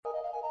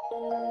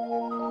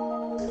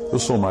Eu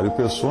sou Mário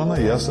Persona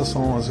e essas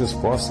são as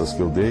respostas que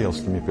eu dei aos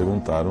que me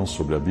perguntaram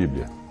sobre a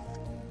Bíblia.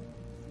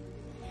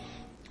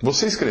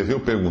 Você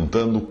escreveu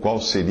perguntando qual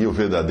seria o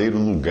verdadeiro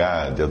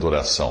lugar de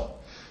adoração.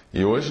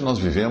 E hoje nós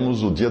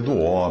vivemos o dia do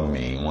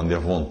homem, onde a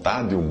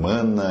vontade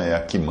humana é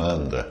a que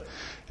manda.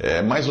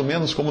 É mais ou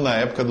menos como na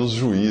época dos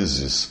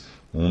Juízes,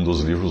 um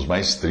dos livros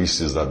mais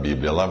tristes da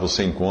Bíblia. Lá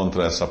você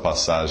encontra essa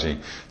passagem: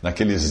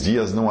 naqueles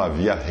dias não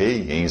havia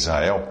rei em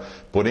Israel,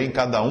 porém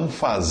cada um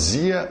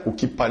fazia o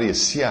que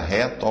parecia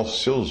reto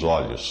aos seus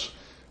olhos.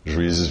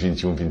 Juízes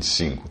 21,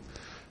 25.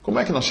 Como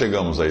é que nós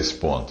chegamos a esse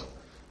ponto?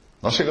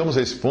 Nós chegamos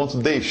a esse ponto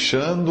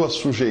deixando a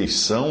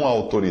sujeição à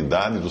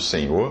autoridade do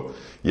Senhor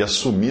e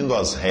assumindo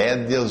as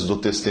rédeas do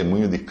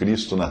testemunho de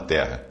Cristo na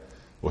terra.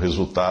 O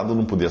resultado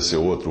não podia ser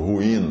outro: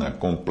 ruína,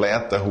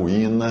 completa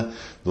ruína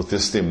do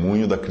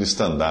testemunho da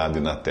cristandade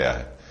na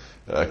terra.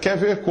 Quer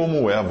ver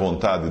como é a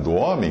vontade do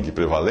homem que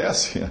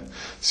prevalece?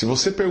 Se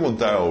você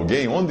perguntar a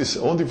alguém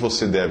onde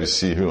você deve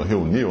se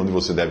reunir, onde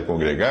você deve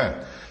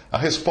congregar, a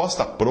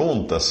resposta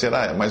pronta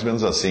será mais ou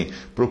menos assim: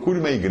 procure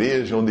uma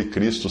igreja onde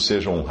Cristo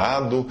seja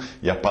honrado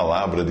e a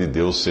palavra de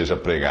Deus seja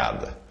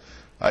pregada.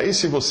 Aí,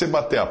 se você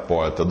bater a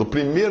porta do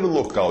primeiro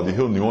local de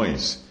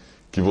reuniões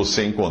que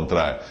você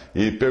encontrar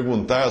e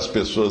perguntar às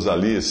pessoas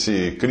ali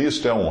se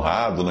Cristo é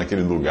honrado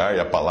naquele lugar e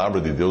a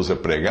palavra de Deus é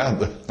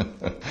pregada,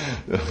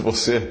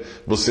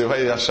 você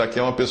vai achar que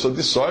é uma pessoa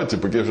de sorte,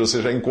 porque você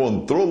já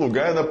encontrou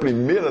lugar na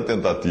primeira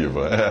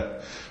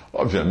tentativa.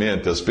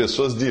 Obviamente, as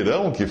pessoas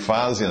dirão que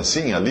fazem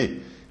assim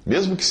ali,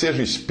 mesmo que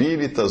sejam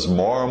espíritas,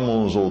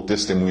 mórmons ou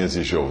testemunhas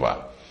de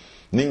Jeová.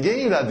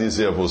 Ninguém irá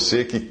dizer a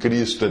você que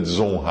Cristo é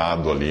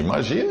desonrado ali.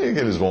 Imagine que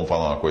eles vão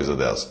falar uma coisa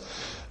dessa.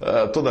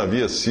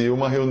 Todavia, se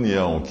uma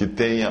reunião que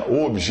tenha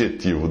o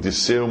objetivo de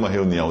ser uma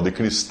reunião de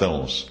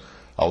cristãos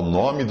ao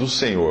nome do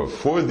Senhor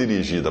for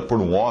dirigida por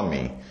um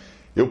homem,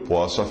 eu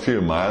posso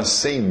afirmar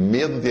sem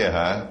medo de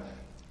errar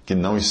que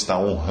não está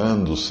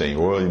honrando o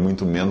Senhor e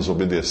muito menos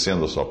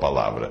obedecendo a sua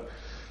palavra.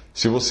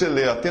 Se você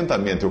ler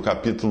atentamente o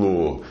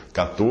capítulo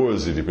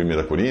 14 de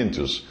 1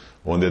 Coríntios,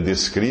 onde é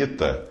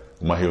descrita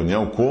uma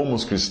reunião como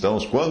os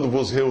cristãos, quando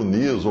vos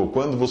reunis ou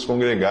quando vos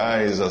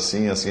congregais,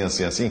 assim,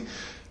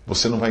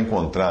 você não vai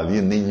encontrar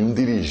ali nenhum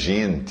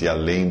dirigente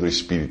além do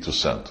Espírito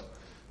Santo.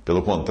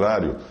 Pelo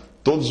contrário,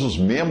 todos os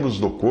membros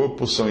do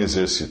corpo são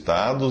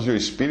exercitados e o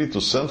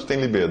Espírito Santo tem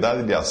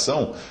liberdade de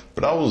ação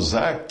para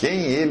usar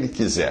quem ele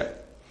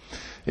quiser.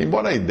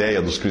 Embora a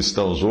ideia dos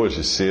cristãos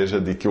hoje seja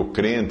de que o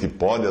crente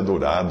pode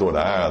adorar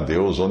a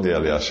Deus onde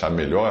ele achar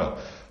melhor,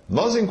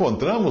 nós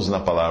encontramos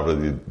na palavra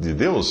de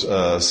Deus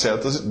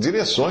certas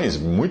direções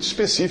muito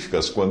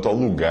específicas quanto ao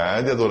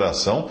lugar de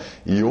adoração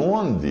e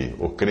onde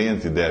o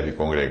crente deve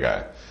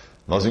congregar.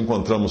 Nós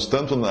encontramos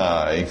tanto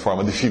em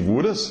forma de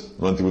figuras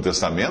no Antigo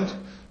Testamento,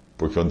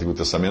 porque o Antigo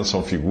Testamento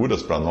são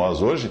figuras para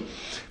nós hoje,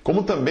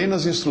 como também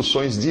nas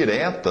instruções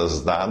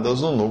diretas dadas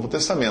no Novo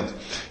Testamento.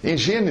 Em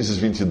Gênesis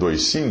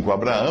 22:5,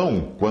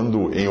 Abraão,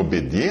 quando em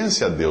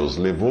obediência a Deus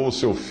levou o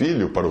seu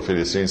filho para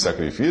oferecer em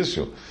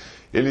sacrifício,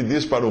 ele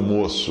diz para o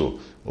moço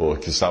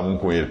que estavam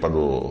com ele, para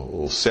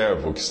o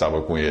servo que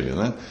estava com ele,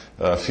 né?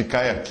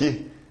 Ficai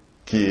aqui,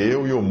 que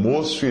eu e o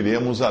moço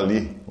iremos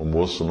ali. O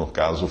moço, no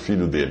caso, o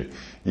filho dele.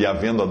 E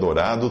havendo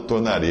adorado,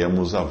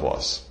 tornaremos a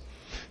vós.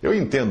 Eu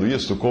entendo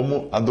isso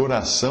como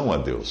adoração a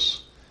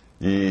Deus.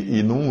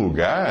 E num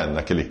lugar,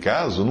 naquele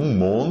caso, num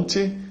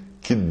monte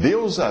que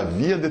Deus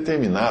havia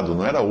determinado,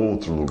 não era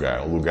outro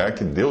lugar, o lugar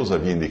que Deus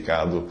havia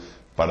indicado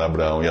para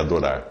Abraão ir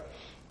adorar.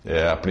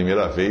 É a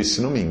primeira vez,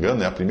 se não me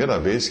engano, é a primeira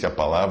vez que a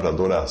palavra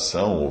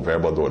adoração, o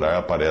verbo adorar,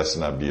 aparece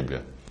na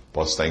Bíblia.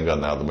 Posso estar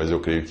enganado, mas eu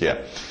creio que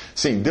é.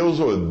 Sim,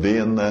 Deus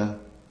ordena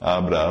a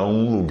Abraão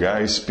um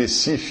lugar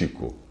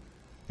específico.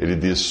 Ele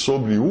diz: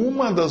 sobre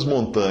uma das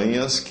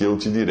montanhas que eu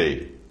te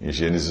direi. Em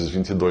Gênesis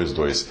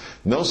 22:2.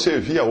 Não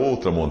servia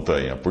outra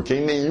montanha, porque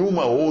em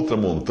nenhuma outra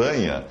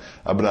montanha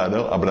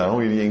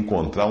Abraão iria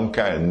encontrar um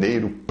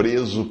carneiro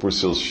preso por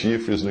seus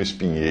chifres no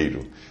espinheiro.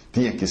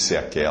 Tinha que ser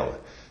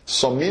aquela.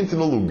 Somente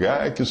no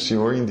lugar que o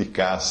Senhor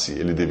indicasse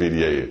ele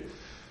deveria ir.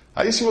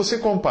 Aí, se você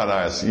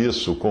comparar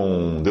isso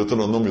com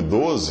Deuteronômio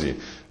 12,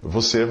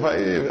 você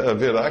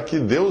verá que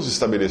Deus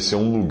estabeleceu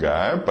um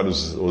lugar para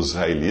os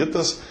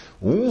israelitas,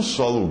 um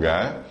só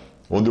lugar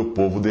onde o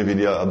povo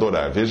deveria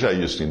adorar. Veja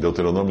isso em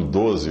Deuteronômio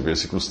 12,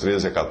 versículos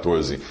 13 a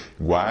 14.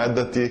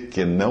 Guarda-te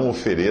que não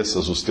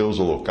ofereças os teus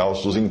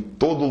holocaustos em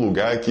todo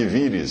lugar que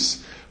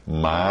vires,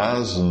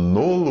 mas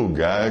no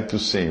lugar que o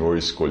Senhor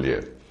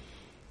escolher.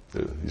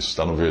 Isso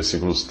está no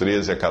versículos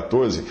 13 a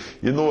 14.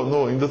 E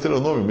em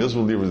Deuteronômio,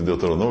 mesmo livro de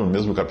Deuteronômio,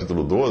 mesmo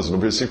capítulo 12, no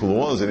versículo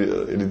 11,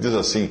 ele diz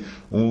assim: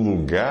 um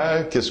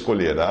lugar que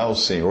escolherá o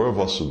Senhor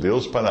vosso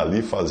Deus para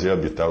ali fazer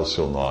habitar o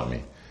seu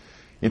nome.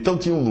 Então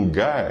tinha um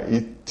lugar,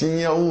 e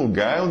tinha um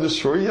lugar onde o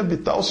Senhor ia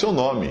habitar o seu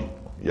nome,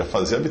 ia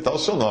fazer habitar o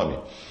seu nome.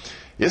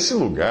 Esse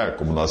lugar,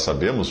 como nós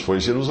sabemos, foi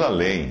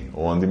Jerusalém,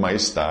 onde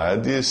mais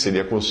tarde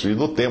seria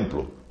construído o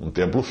templo, um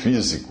templo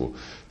físico.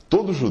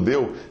 Todo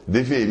judeu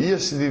deveria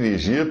se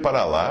dirigir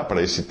para lá,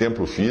 para esse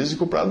templo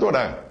físico, para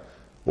adorar.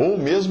 ou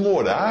mesmo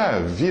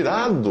orar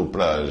virado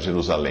para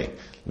Jerusalém.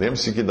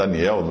 Lembre-se que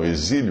Daniel, no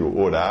exílio,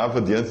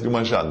 orava diante de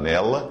uma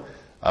janela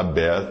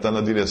aberta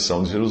na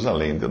direção de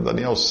Jerusalém.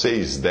 Daniel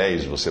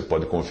 6:10, você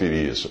pode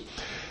conferir isso.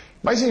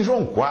 Mas em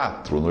João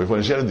 4, no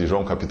Evangelho de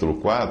João capítulo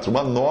 4,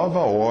 uma nova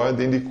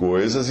ordem de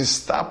coisas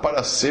está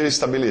para ser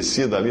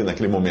estabelecida ali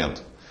naquele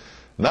momento.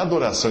 Na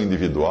adoração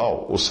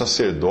individual, o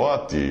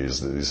sacerdote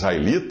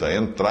israelita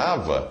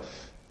entrava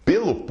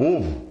pelo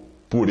povo,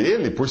 por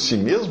ele, por si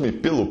mesmo e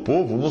pelo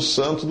povo, no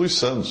Santo dos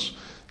Santos,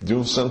 de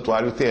um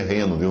santuário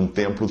terreno, de um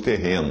templo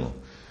terreno.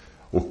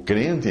 O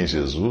crente em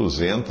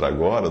Jesus entra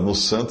agora no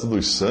Santo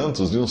dos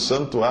Santos de um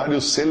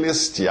santuário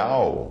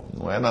celestial,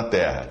 não é na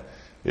terra.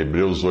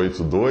 Hebreus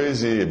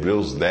 8:2 e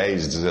Hebreus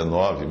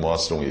 10:19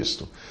 mostram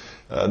isto.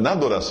 Na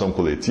adoração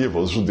coletiva,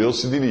 os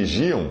judeus se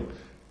dirigiam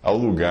ao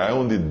lugar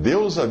onde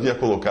Deus havia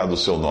colocado o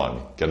seu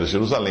nome, que era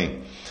Jerusalém.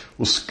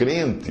 Os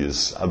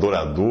crentes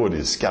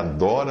adoradores que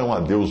adoram a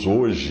Deus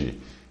hoje,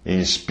 em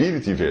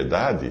espírito e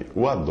verdade,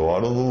 o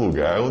adoram no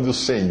lugar onde o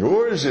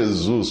Senhor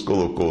Jesus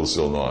colocou o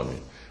seu nome.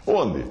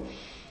 Onde?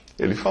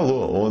 Ele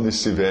falou, onde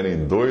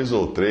estiverem 2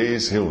 ou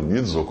 3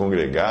 reunidos ou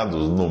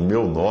congregados no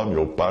meu nome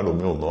ou para o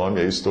meu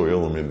nome, aí estou eu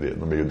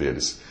no meio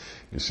deles.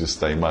 Isso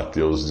está em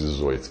Mateus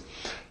 18.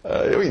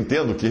 Eu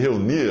entendo que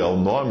reunir ao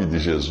nome de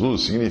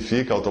Jesus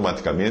significa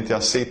automaticamente a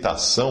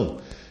aceitação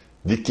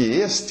de que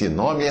este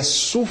nome é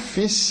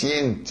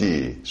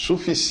suficiente,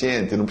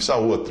 não precisa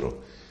outro,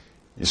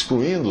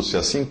 excluindo-se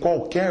assim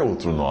qualquer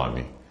outro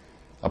nome.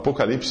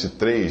 Apocalipse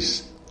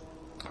 3,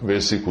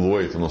 versículo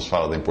 8 nos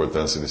fala da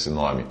importância desse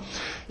nome.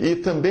 E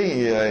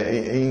também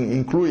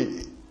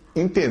inclui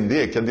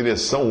entender que a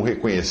direção, o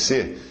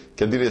reconhecer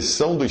que a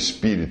direção do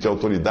Espírito e a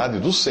autoridade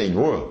do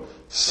Senhor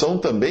são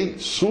também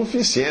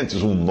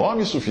suficientes, um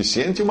nome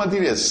suficiente e uma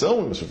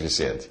direção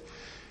suficiente,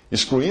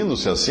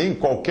 excluindo-se assim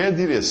qualquer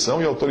direção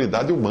e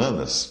autoridade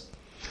humanas.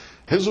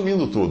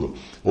 Resumindo tudo,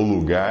 o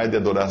lugar de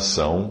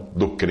adoração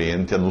do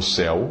crente é no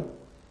céu,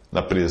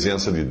 na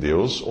presença de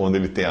Deus, onde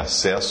ele tem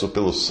acesso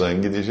pelo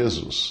sangue de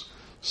Jesus.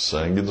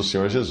 Sangue do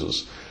Senhor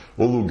Jesus.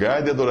 O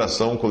lugar de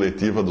adoração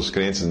coletiva dos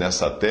crentes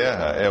nesta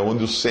terra é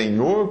onde o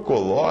Senhor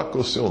coloca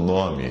o seu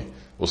nome,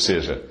 ou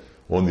seja,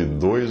 onde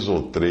 2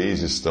 ou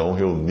 3 estão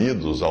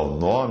reunidos ao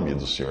nome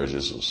do Senhor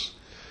Jesus.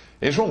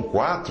 Em João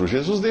 4,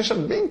 Jesus deixa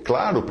bem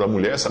claro para a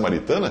mulher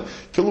samaritana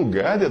que o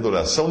lugar de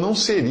adoração não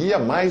seria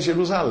mais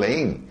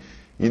Jerusalém,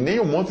 e nem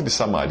o Monte de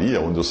Samaria,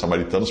 onde os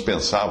samaritanos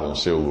pensavam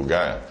ser o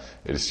lugar.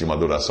 Eles tinham uma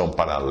adoração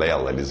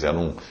paralela, eles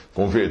eram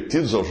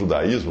convertidos ao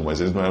judaísmo,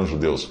 mas eles não eram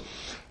judeus.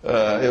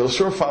 O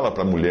Senhor fala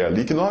para a mulher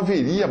ali que não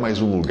haveria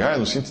mais um lugar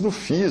no sentido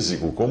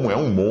físico, como é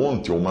um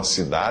monte, ou uma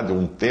cidade, ou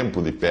um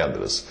templo de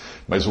pedras.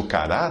 Mas o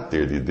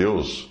caráter de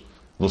Deus,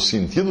 no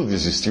sentido de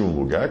existir um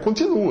lugar,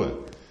 continua.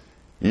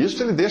 E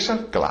isso ele deixa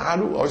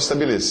claro ao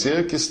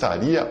estabelecer que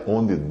estaria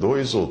onde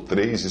 2 ou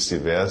 3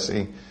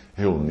 estivessem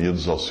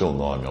reunidos ao seu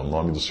nome, ao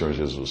nome do Senhor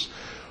Jesus.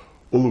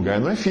 O lugar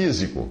não é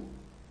físico,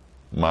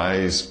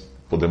 mas,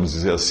 podemos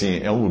dizer assim,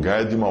 é um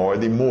lugar de uma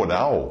ordem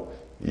moral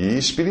e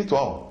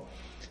espiritual.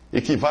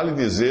 Equivale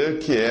dizer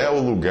que é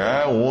o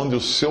lugar onde o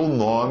seu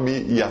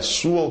nome e a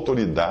sua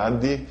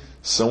autoridade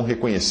são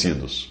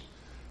reconhecidos.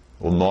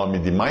 O nome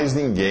de mais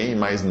ninguém,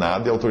 mais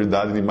nada, e a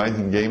autoridade de mais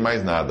ninguém,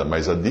 mais nada,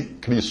 mas a de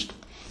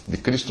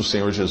Cristo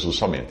Senhor Jesus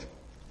somente.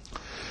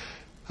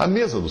 A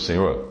mesa do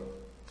Senhor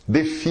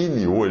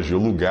define hoje o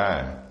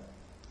lugar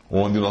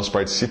onde nós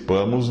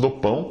participamos do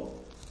pão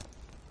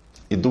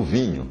e do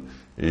vinho,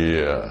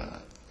 e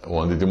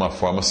onde de uma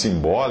forma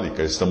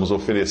simbólica estamos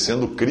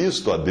oferecendo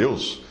Cristo a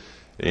Deus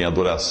em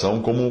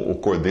adoração como o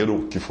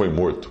cordeiro que foi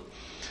morto.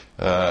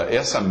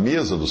 Essa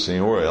mesa do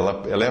Senhor,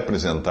 ela é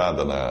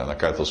apresentada na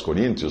carta aos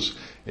Coríntios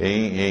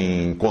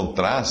em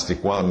contraste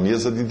com a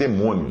mesa de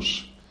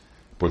demônios.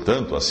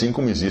 Portanto, assim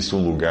como existe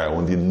um lugar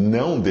onde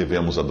não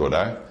devemos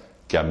adorar,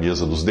 que é a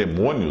mesa dos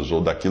demônios ou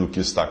daquilo que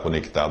está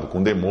conectado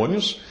com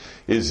demônios,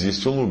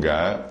 existe um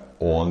lugar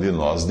onde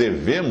nós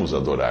devemos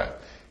adorar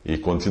e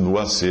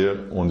continua a ser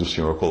onde o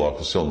Senhor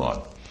coloca o seu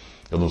nome.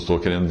 Eu não estou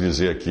querendo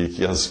dizer aqui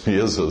que as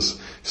mesas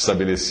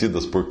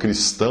estabelecidas por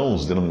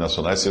cristãos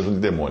denominacionais sejam de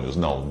demônios.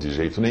 Não, de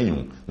jeito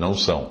nenhum, não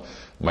são.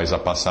 Mas a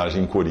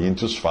passagem em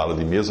Coríntios fala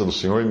de mesa do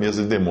Senhor e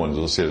mesa de demônios,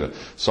 ou seja,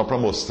 só para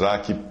mostrar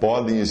que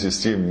podem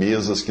existir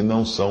mesas que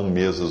não são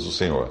mesas do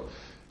Senhor.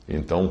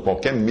 Então,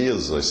 qualquer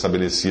mesa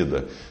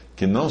estabelecida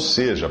que não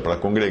seja para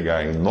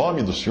congregar em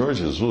nome do Senhor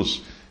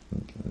Jesus,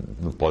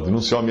 pode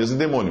não ser uma mesa de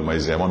demônio,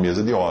 mas é uma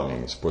mesa de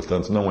homens.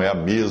 Portanto, não é a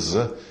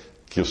mesa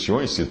que o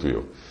Senhor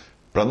instituiu.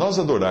 Para nós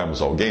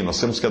adorarmos alguém, nós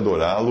temos que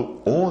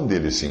adorá-lo onde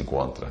ele se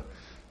encontra.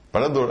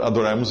 Para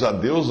adorarmos a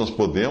Deus, nós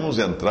podemos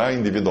entrar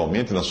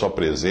individualmente na sua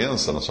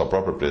presença, na sua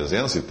própria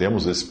presença, e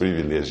temos esse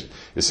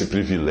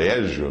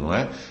privilégio, não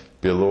é?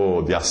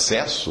 De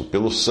acesso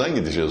pelo sangue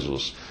de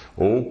Jesus.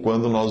 Ou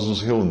quando nós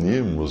nos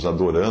reunimos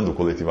adorando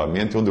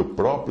coletivamente, onde o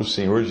próprio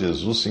Senhor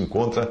Jesus se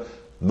encontra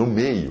no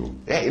meio.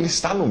 Ele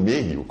está no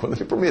meio, quando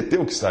ele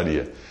prometeu que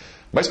estaria.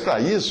 Mas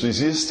para isso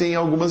existem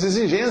algumas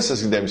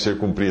exigências que devem ser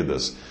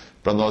cumpridas.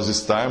 para nós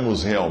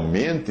estarmos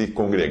realmente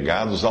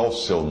congregados ao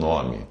seu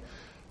nome.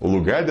 O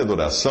lugar de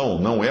adoração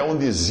não é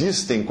onde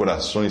existem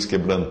corações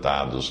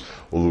quebrantados.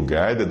 O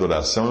lugar de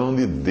adoração é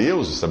onde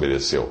Deus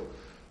estabeleceu.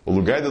 O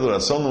lugar de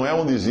adoração não é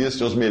onde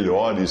existem os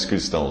melhores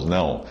cristãos,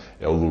 não.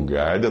 É o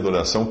lugar de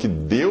adoração que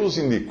Deus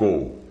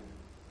indicou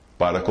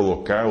para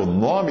colocar o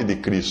nome de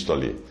Cristo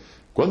ali.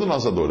 Quando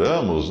nós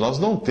adoramos, nós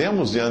não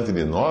temos diante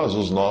de nós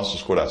os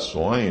nossos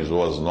corações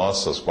ou as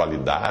nossas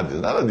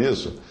qualidades, nada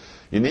disso.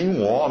 E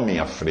nenhum homem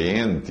à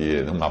frente,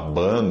 uma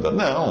banda,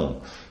 não.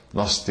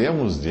 Nós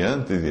temos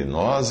diante de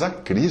nós a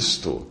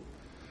Cristo.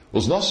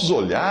 Os nossos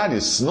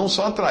olhares não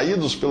são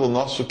atraídos pelo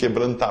nosso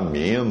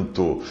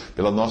quebrantamento,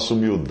 pela nossa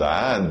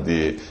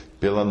humildade,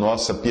 pela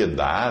nossa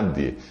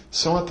piedade.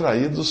 São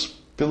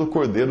atraídos pelo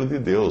Cordeiro de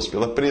Deus,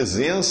 pela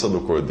presença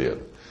do Cordeiro.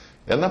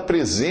 É na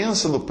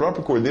presença do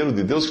próprio Cordeiro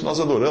de Deus que nós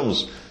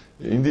adoramos,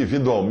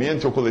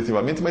 individualmente ou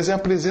coletivamente, mas é a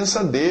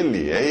presença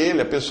dele, é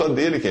ele, a pessoa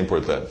dele que é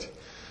importante.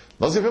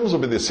 Nós devemos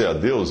obedecer a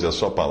Deus e a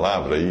sua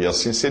palavra e a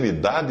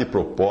sinceridade e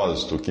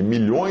propósito que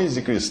milhões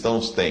de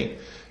cristãos têm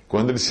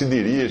quando eles se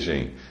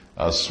dirigem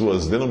às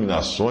suas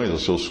denominações,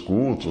 aos seus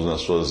cultos,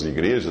 nas suas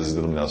igrejas e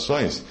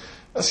denominações.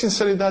 A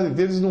sinceridade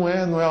deles não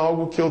é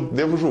algo que eu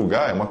devo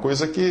julgar, é uma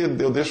coisa que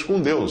eu deixo com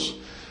Deus.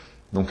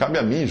 Não cabe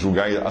a mim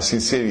julgar a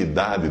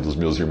sinceridade dos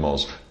meus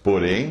irmãos.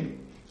 Porém,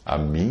 a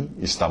mim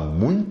está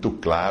muito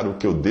claro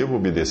que eu devo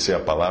obedecer à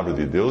palavra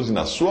de Deus e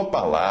na sua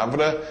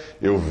palavra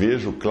eu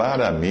vejo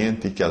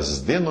claramente que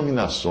as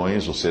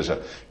denominações, ou seja,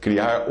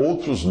 criar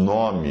outros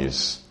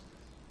nomes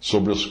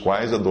sobre os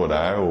quais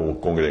adorar ou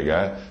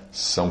congregar,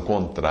 são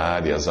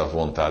contrárias à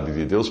vontade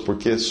de Deus,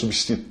 porque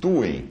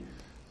substituem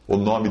o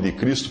nome de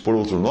Cristo por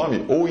outro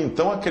nome, ou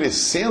então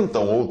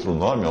acrescentam outro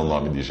nome ao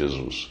nome de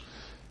Jesus.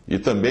 E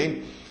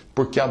também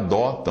porque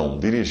adotam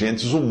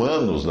dirigentes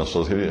humanos nas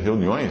suas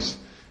reuniões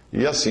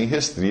e assim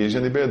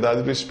restringem a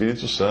liberdade do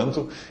Espírito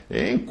Santo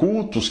em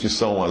cultos que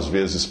são às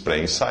vezes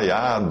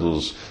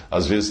pré-ensaiados,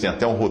 às vezes tem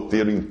até um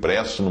roteiro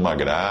impresso numa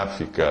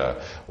gráfica,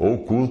 ou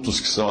cultos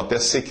que são até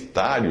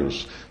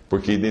sectários,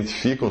 porque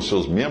identificam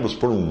seus membros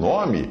por um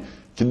nome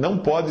que não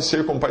pode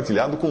ser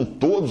compartilhado com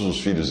todos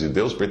os filhos de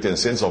Deus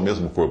pertencentes ao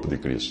mesmo corpo de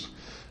Cristo.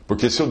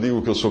 Porque se eu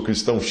digo que eu sou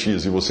cristão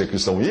X e você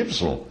cristão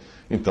Y,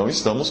 então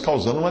estamos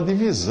causando uma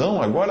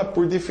divisão agora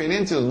por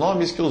diferentes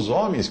nomes que os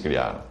homens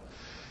criaram.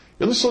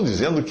 Eu não estou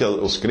dizendo que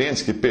os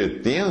crentes que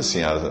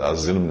pertencem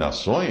às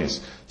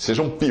denominações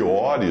sejam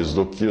piores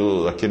do que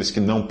aqueles que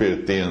não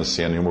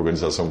pertencem a nenhuma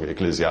organização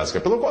eclesiástica.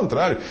 Pelo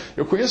contrário,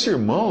 eu conheço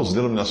irmãos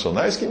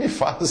denominacionais que me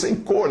fazem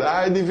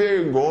corar de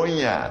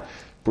vergonha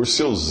por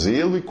seu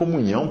zelo e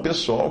comunhão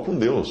pessoal com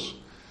Deus.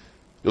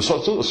 Eu só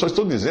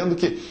estou dizendo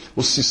que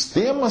os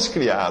sistemas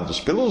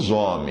criados pelos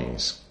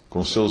homens,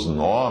 com seus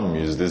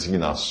nomes,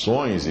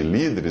 designações e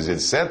líderes,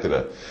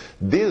 etc.,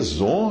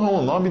 desonram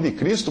o nome de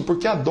Cristo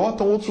porque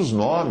adotam outros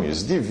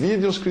nomes,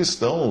 dividem os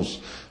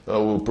cristãos,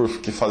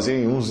 porque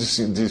fazem uns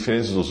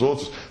diferentes dos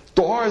outros,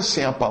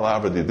 torcem a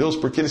palavra de Deus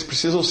porque eles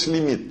precisam se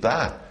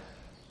limitar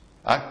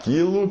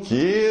àquilo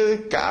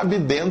que cabe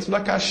dentro da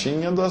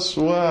caixinha da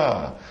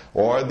sua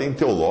ordem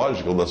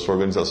teológica, ou da sua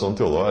organização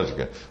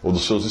teológica, ou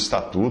dos seus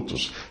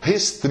estatutos.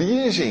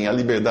 Restringem a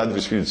liberdade do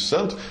Espírito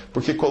Santo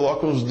porque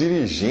colocam os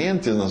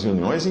dirigentes nas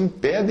reuniões e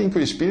impedem que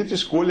o Espírito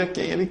escolha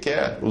quem ele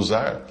quer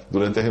usar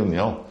durante a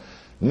reunião.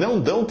 Não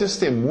dão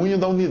testemunho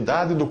da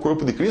unidade do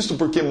corpo de Cristo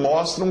porque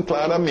mostram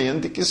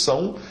claramente que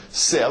são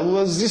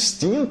células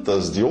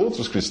distintas de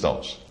outros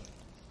cristãos,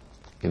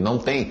 que não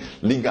têm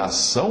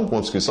ligação com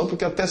outros cristãos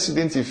porque até se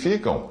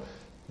identificam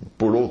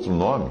por outro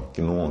nome,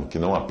 que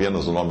não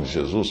apenas o nome de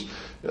Jesus,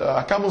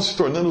 acabam se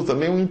tornando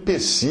também um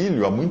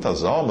empecilho a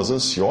muitas almas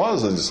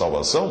ansiosas de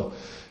salvação,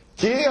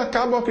 que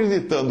acabam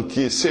acreditando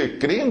que ser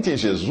crente em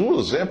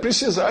Jesus é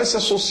precisar se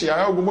associar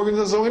a alguma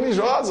organização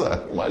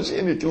religiosa.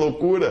 Imagine que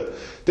loucura!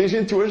 Tem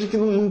gente hoje que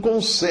não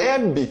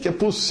concebe que é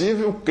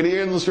possível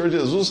crer no Senhor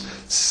Jesus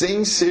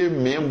sem ser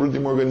membro de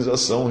uma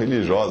organização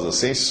religiosa,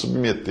 sem se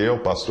submeter ao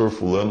pastor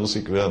fulano ou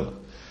ciclano.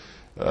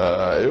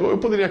 Eu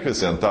poderia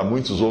acrescentar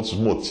muitos outros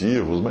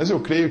motivos, mas eu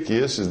creio que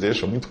esses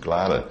deixam muito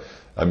clara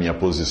a minha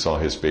posição a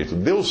respeito.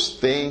 Deus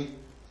tem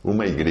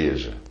uma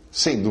igreja,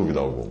 sem dúvida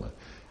alguma,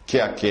 que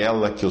é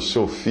aquela que o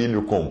seu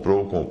Filho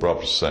comprou com o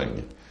próprio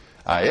sangue.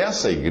 A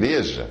essa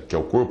igreja, que é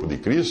o corpo de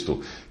Cristo,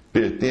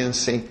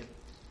 pertencem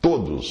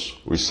todos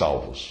os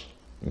salvos.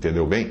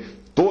 Entendeu bem?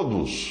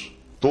 Todos.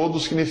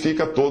 Todos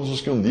significa todos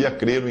os que um dia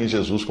creram em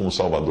Jesus como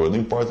Salvador, não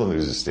importa onde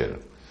eles estejam.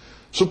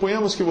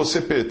 Suponhamos que você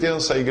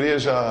pertença à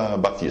Igreja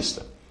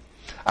Batista.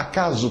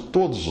 Acaso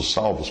todos os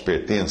salvos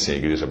pertencem à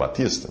Igreja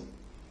Batista?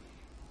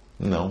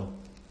 Não.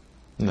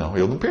 Não,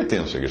 eu não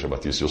pertenço à Igreja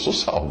Batista, eu sou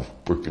salvo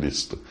por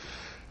Cristo.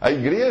 A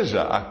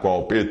igreja a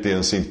qual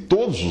pertencem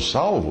todos os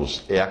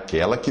salvos é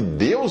aquela que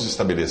Deus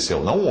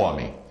estabeleceu, não o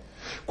homem.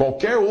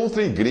 Qualquer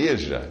outra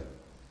igreja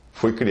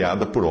foi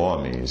criada por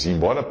homens, e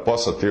embora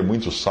possa ter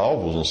muitos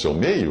salvos no seu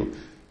meio,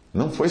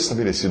 não foi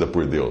estabelecida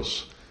por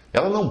Deus.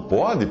 Ela não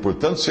pode,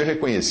 portanto, ser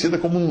reconhecida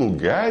como um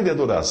lugar de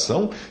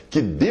adoração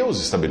que Deus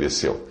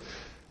estabeleceu.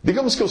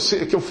 Digamos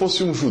que eu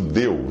fosse um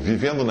judeu,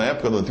 vivendo na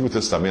época do Antigo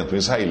Testamento, um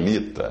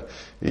israelita,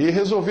 e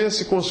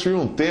resolvesse construir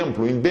um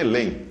templo em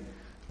Belém,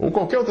 ou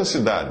qualquer outra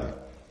cidade.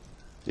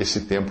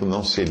 Esse templo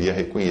não seria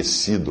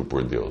reconhecido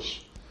por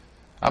Deus.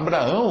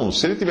 Abraão,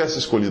 se ele tivesse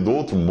escolhido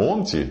outro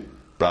monte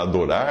para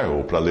adorar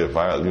ou para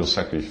levar ali um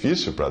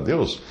sacrifício para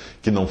Deus,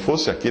 que não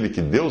fosse aquele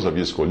que Deus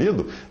havia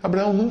escolhido,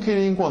 Abraão nunca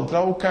iria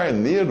encontrar o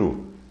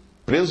carneiro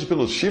preso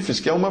pelos chifres,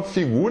 que é uma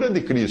figura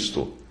de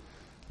Cristo.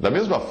 Da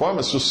mesma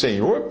forma, se o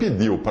Senhor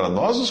pediu para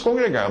nós nos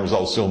congregarmos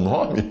ao seu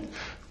nome,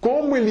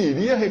 como ele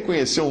iria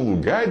reconhecer um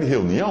lugar de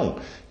reunião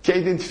que é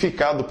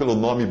identificado pelo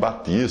nome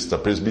batista,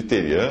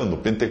 presbiteriano,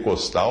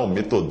 pentecostal,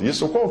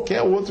 metodista ou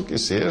qualquer outro que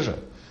seja?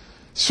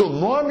 Se o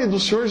nome do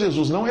Senhor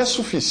Jesus não é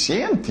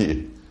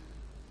suficiente,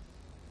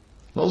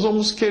 nós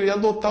vamos querer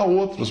adotar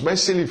outros,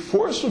 mas se ele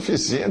for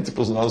suficiente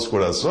para os nossos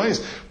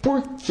corações,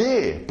 por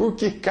quê? Por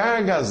que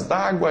cargas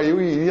d'água eu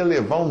iria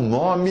levar um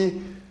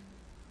nome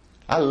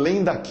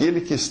além daquele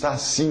que está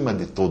acima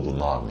de todo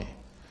nome?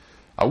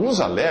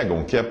 Alguns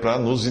alegam que é para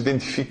nos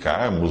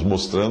identificarmos,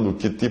 mostrando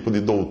que tipo de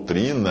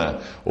doutrina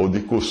ou de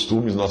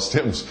costumes nós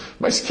temos.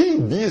 Mas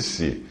quem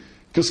disse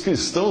que os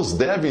cristãos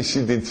devem se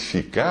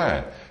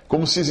identificar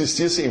como se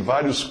existissem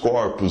vários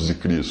corpos de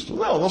Cristo?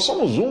 Não, nós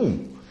somos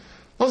um.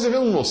 Nós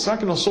devemos mostrar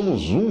que nós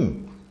somos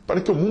um,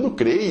 para que o mundo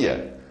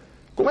creia.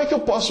 Como é que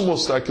eu posso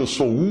mostrar que eu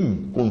sou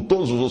um com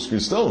todos os outros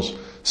cristãos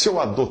se eu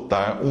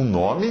adotar um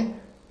nome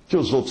que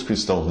os outros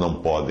cristãos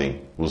não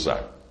podem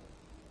usar?